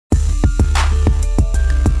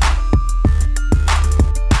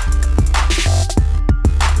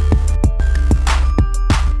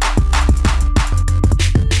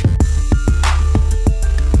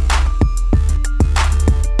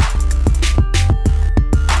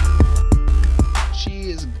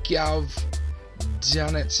have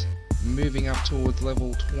done it. Moving up towards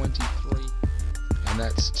level 23. And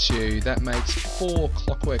that makes 4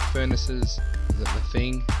 clockwork furnaces. Is that the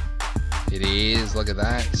thing? It is, look at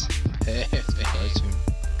that. Perfect.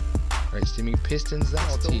 Great steaming pistons,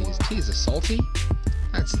 that's tears. Tears are salty.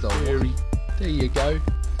 That's the one. There you go.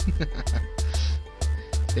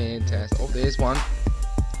 Fantastic. Oh, there's one.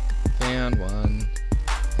 Found one.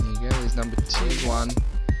 There you go, there's number 2. There's one.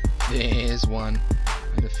 There's one.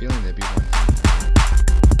 I had a feeling there'd be one.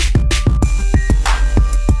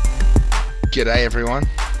 G'day everyone.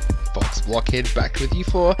 FoxBlockhead back with you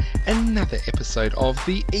for another episode of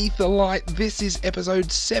the Aetherlight. This is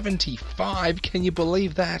episode 75. Can you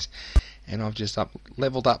believe that? And I've just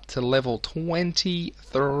leveled up to level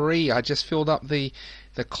 23. I just filled up the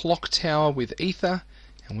clock tower with ether,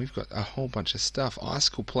 and we've got a whole bunch of stuff.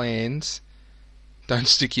 Icicle plans. Don't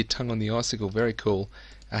stick your tongue on the icicle. Very cool.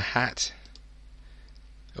 A hat.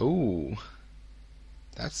 Ooh,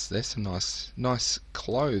 there's some nice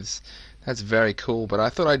clothes. That's very cool. But I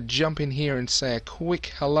thought I'd jump in here and say a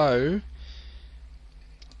quick hello,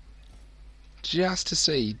 just to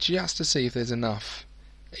see if there's enough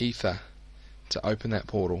ether to open that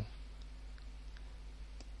portal.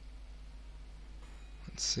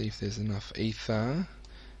 Let's see if there's enough ether.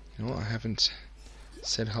 You know what, I haven't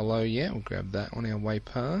said hello yet. We'll grab that on our way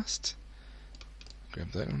past.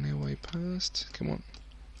 Grab that on our way past. Come on.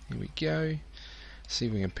 Here we go. See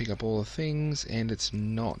if we can pick up all the things, and it's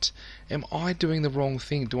not. Am I doing the wrong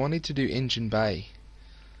thing? Do I need to do engine bay?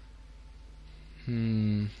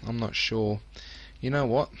 I'm not sure. You know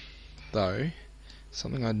what, though?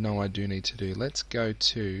 Something I know I do need to do. Let's go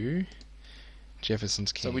to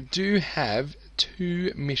Jefferson's Camp. So we do have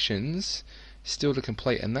 2 missions still to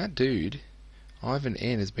complete, and that dude, Ivan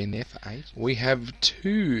N, has been there for 8. We have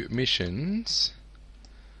 2 missions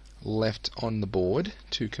left on the board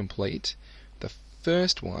to complete. The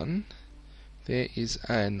first one, there is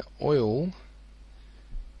an oil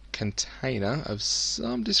container of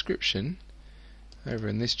some description over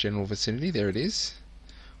in this general vicinity. There it is.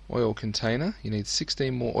 Oil container. You need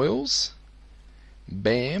 16 more oils.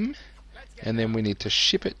 Bam. And then we need to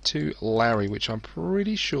ship it to Larry, which I'm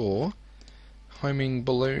pretty sure. Homing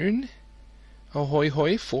balloon. Ahoy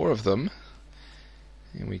hoy, 4 of them.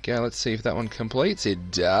 Here we go. Let's see if that one completes.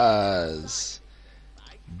 It does.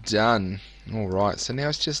 Done. Alright, so now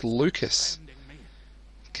it's just Lucas.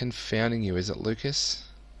 Confounding you, is it, Lucas?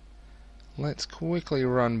 Let's quickly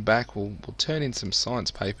run back. We'll turn in some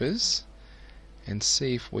science papers and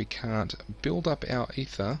see if we can't build up our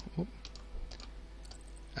ether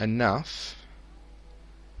enough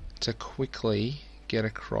to quickly get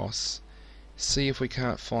across. See if we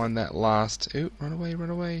can't find that last... Ooh, run away, run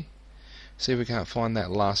away. See if we can't find that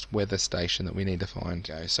last weather station that we need to find.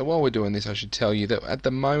 Okay, so while we're doing this, I should tell you that at the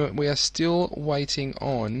moment we are still waiting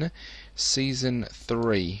on Season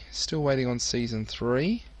 3. Still waiting on Season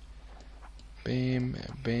 3. Bam,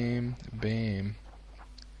 bam, bam.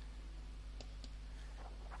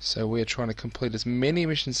 So we're trying to complete as many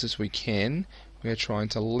missions as we can. We are trying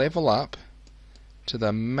to level up to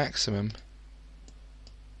the maximum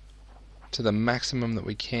that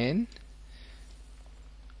we can,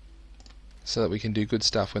 so that we can do good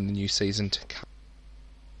stuff when the new season comes.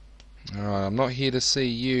 Alright, I'm not here to see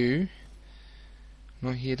you.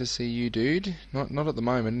 Not here to see you, dude. Not at the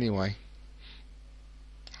moment, anyway.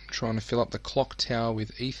 I'm trying to fill up the clock tower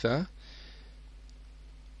with ether.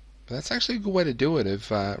 But that's actually a good way to do it, of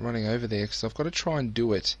running over there, because I've got to try and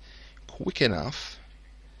do it quick enough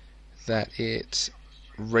that it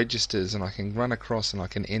registers and I can run across and I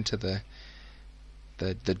can enter the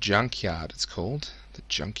junkyard, it's called. The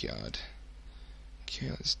junkyard. Okay,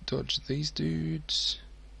 let's dodge these dudes.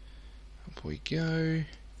 Up we go.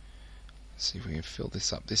 Let's see if we can fill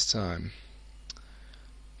this up this time.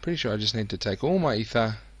 Pretty sure I just need to take all my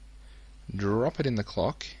ether, drop it in the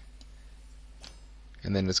clock,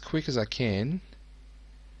 and then as quick as I can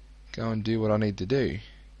go and do what I need to do.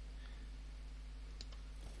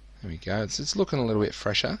 There we go. It's looking a little bit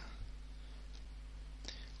fresher.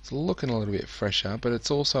 It's looking a little bit fresher, but it's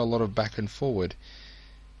also a lot of back and forward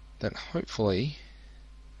that hopefully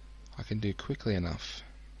I can do quickly enough.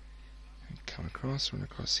 Come across, run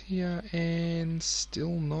across here, and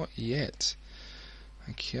still not yet.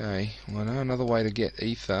 Okay, well, I know another way to get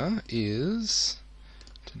ether is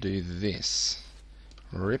to do this.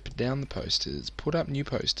 Rip down the posters, put up new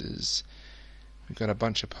posters. We've got a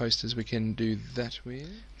bunch of posters we can do that with.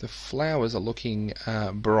 The flowers are looking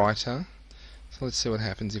brighter. So let's see what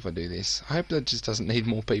happens if I do this. I hope that just doesn't need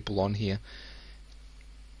more people on here,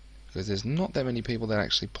 because there's not that many people that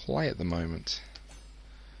actually play at the moment.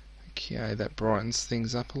 Okay, that brightens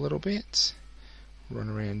things up a little bit. Run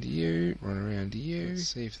around to you, run around to you. Let's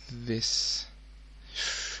see if this...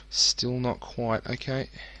 Still not quite. Okay.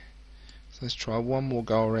 So let's try one more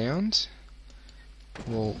go around.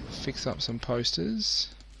 We'll fix up some posters.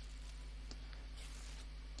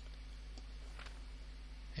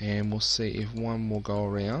 And we'll see if one more go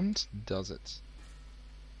around does it.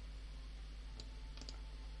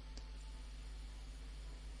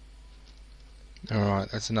 Alright,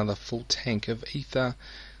 that's another full tank of ether.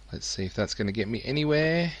 Let's see if that's going to get me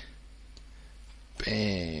anywhere.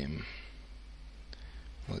 Bam.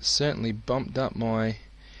 Well, it's certainly bumped up my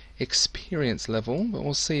experience level, but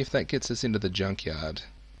we'll see if that gets us into the junkyard.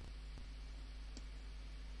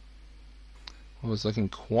 Well, it's looking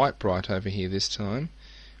quite bright over here this time.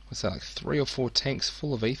 What's that, like 3 or 4 tanks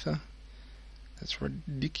full of ether? That's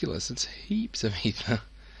ridiculous. It's heaps of ether.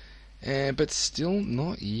 But still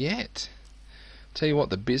not yet. Tell you what,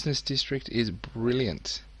 the business district is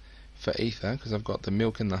brilliant for ether because I've got the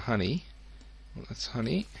milk and the honey. Well, that's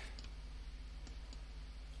honey.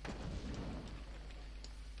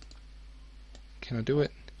 Can I do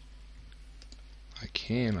it? I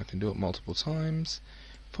can. I can do it multiple times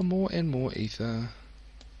for more and more ether.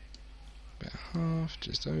 About half,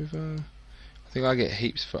 just over. I think I get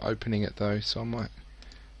heaps for opening it though, so I might...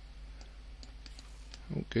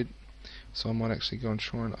 Oh, good. So I might actually go and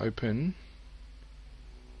try and open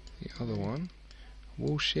the other one.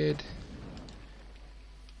 Woolshed.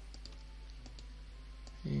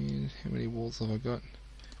 And how many walls have I got?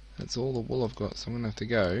 That's all the wool I've got, so I'm going to have to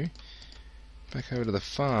go back over to the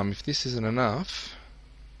farm. If this isn't enough,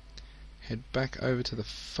 head back over to the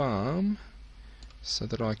farm so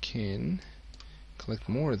that I can collect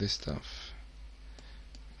more of this stuff.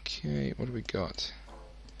 Okay, what do we got?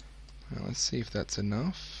 Well, let's see if that's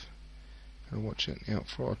enough. Gotta watch it out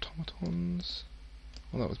for automatons.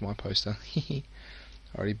 Well, that was my poster.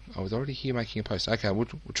 I was already here making a poster. Okay, we'll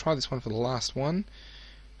try this one for the last one.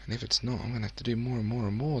 And if it's not, I'm going to have to do more and more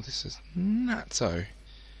and more. This is nutso.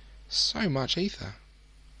 So much ether.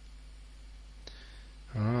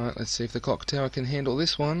 Alright, let's see if the clock tower can handle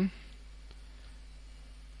this one.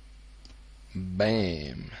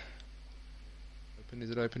 Bam. Open, is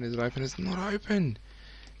it open, is it open? It's not open.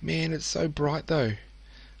 Man, it's so bright though.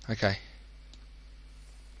 Okay.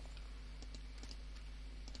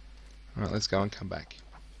 Alright, let's go and come back.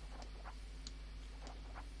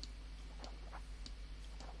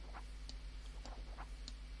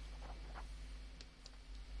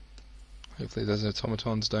 Hopefully those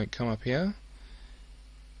automatons don't come up here.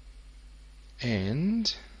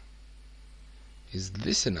 And is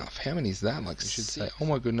this enough? How many is that? Like, I should say, oh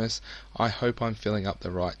my goodness, I hope I'm filling up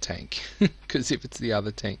the right tank. Because if it's the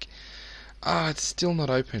other tank... Ah, it's still not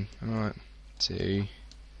open. Alright. 2,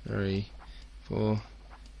 3, 4,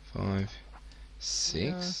 5,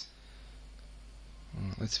 6.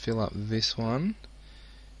 Alright, let's fill up this one.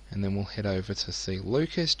 And then we'll head over to see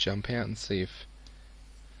Lucas, jump out and see if...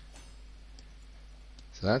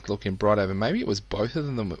 So that's looking bright over. Maybe it was both of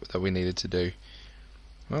them that we needed to do.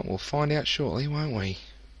 Well, we'll find out shortly, won't we?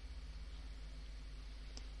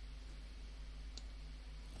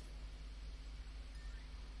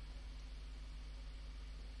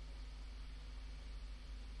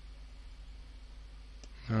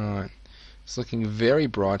 Alright. It's looking very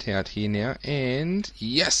bright out here now. And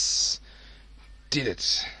yes! Did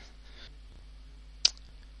it!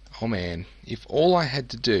 Oh man. If all I had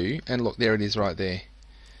to do... And look, there it is right there.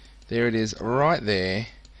 There it is right there.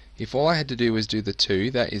 If all I had to do was do the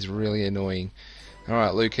 2, that is really annoying.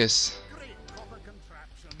 Alright, Lucas.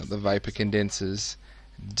 Got the vapor condensers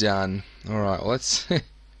done. Alright, well, let's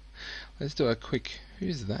let's do a quick...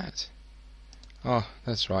 Who's that? Oh,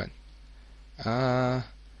 that's right.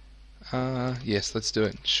 Yes, let's do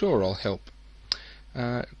it. Sure, I'll help.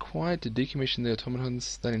 Required to decommission the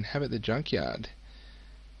automatons that inhabit the junkyard.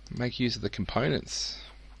 Make use of the components.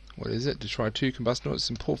 What is it? Destroy 2 combustionals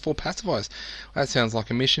and import 4 pacifiers. That sounds like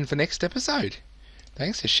a mission for next episode.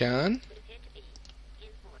 Thanks, Hashan.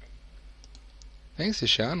 Thanks,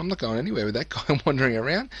 Hashan. I'm not going anywhere with that guy wandering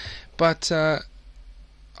around. But I'm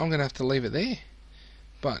going to have to leave it there.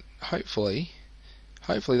 But hopefully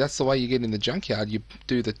that's the way you get in the junkyard. You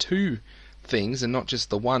do the 2 things and not just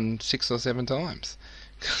the 1 6 or 7 times.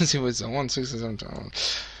 Because it was 1 6 or 7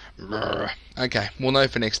 times. Okay, we'll know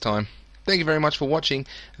for next time. Thank you very much for watching.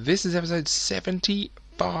 This is episode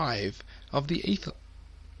 75 of the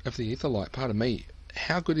Aetherlight. Pardon me.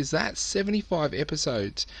 How good is that? 75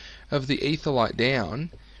 episodes of the Aetherlight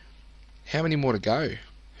down. How many more to go?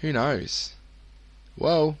 Who knows?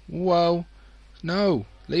 Whoa, whoa. No,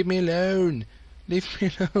 leave me alone. Leave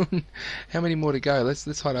me alone. How many more to go?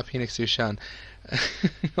 Let's hide up here next to Shan.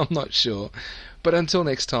 I'm not sure. But until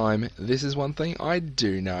next time, this is one thing I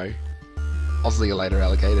do know. I'll see you later,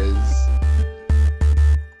 alligators.